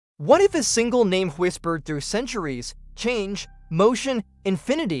What if a single name whispered through centuries, change, motion,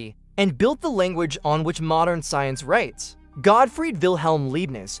 infinity, and built the language on which modern science writes? Gottfried Wilhelm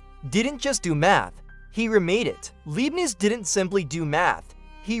Leibniz didn't just do math, he remade it. Leibniz didn't simply do math,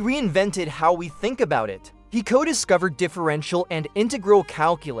 he reinvented how we think about it. He co-discovered differential and integral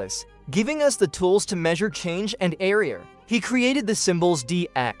calculus, giving us the tools to measure change and area. He created the symbols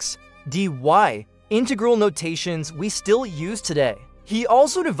dx, dy, integral notations we still use today. He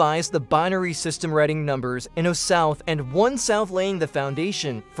also devised the binary system writing numbers in 0 south and 1 south, laying the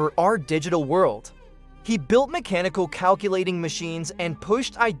foundation for our digital world. He built mechanical calculating machines and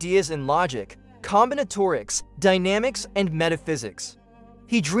pushed ideas in logic, combinatorics, dynamics, and metaphysics.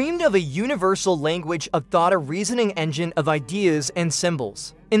 He dreamed of a universal language of thought, a reasoning engine of ideas and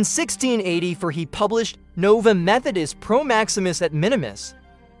symbols. In 1684, he published Nova Methodus Pro Maximus et Minimis,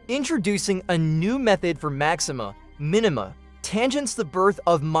 introducing a new method for maxima, minima, tangents, the birth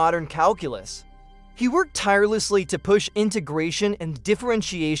of modern calculus. He worked tirelessly to push integration and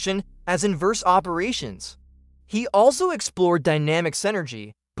differentiation as inverse operations. He also explored dynamics,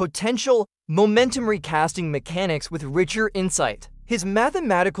 energy, potential, momentum, recasting mechanics with richer insight. His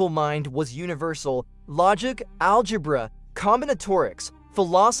mathematical mind was universal. Logic, algebra, combinatorics,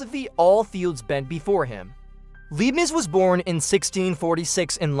 philosophy, all fields bent before him. Leibniz was born in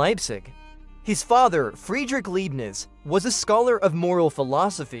 1646 in Leipzig. His father, Friedrich Leibniz, was a scholar of moral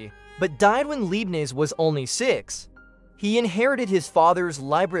philosophy, but died when Leibniz was only 6. He inherited his father's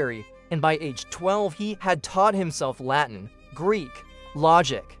library, and by age 12 he had taught himself Latin, Greek,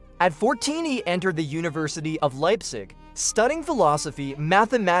 logic. At 14 he entered the University of Leipzig, studying philosophy,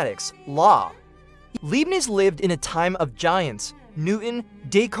 mathematics, law. Leibniz lived in a time of giants: Newton,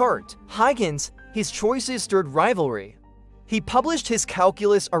 Descartes, Huygens. His choices stirred rivalry. He published his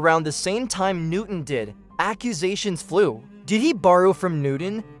calculus around the same time Newton did. Accusations flew. Did he borrow from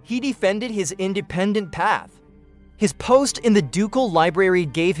Newton? He defended his independent path. His post in the ducal library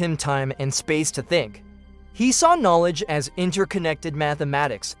gave him time and space to think. He saw knowledge as interconnected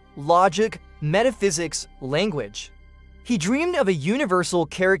mathematics, logic, metaphysics, language. He dreamed of a universal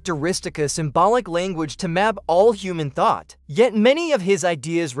characteristica, symbolic language to map all human thought. Yet many of his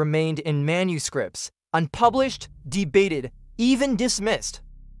ideas remained in manuscripts, unpublished, debated, even dismissed.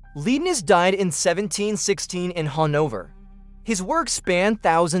 Leibniz died in 1716 in Hanover. His work spanned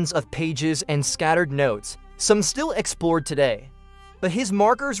thousands of pages and scattered notes, some still explored today. But his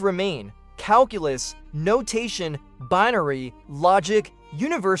markers remain: calculus, notation, binary, logic,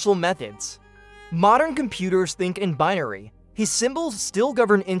 universal methods. Modern computers think in binary. His symbols still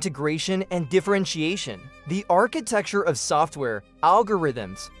govern integration and differentiation. The architecture of software,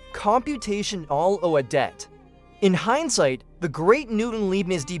 algorithms, computation all owe a debt. In hindsight, the great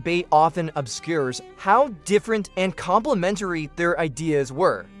Newton-Leibniz debate often obscures how different and complementary their ideas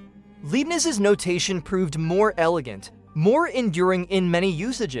were. Leibniz's notation proved more elegant, more enduring in many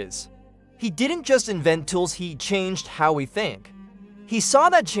usages. He didn't just invent tools, he changed how we think. He saw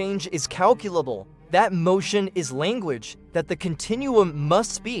that change is calculable, that motion is language, that the continuum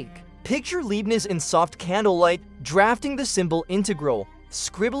must speak. Picture Leibniz in soft candlelight, drafting the symbol integral,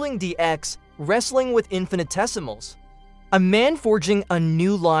 scribbling dx, wrestling with infinitesimals. A man forging a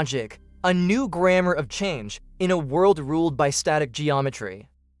new logic, a new grammar of change in a world ruled by static geometry.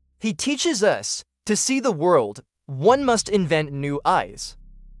 He teaches us to see the world, one must invent new eyes.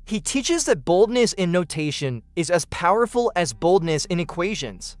 He teaches that boldness in notation is as powerful as boldness in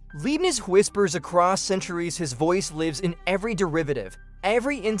equations. Leibniz whispers across centuries, his voice lives in every derivative,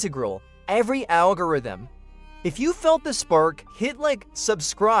 every integral, every algorithm. If you felt the spark, hit like,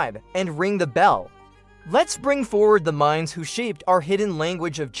 subscribe, and ring the bell. Let's bring forward the minds who shaped our hidden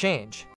language of change.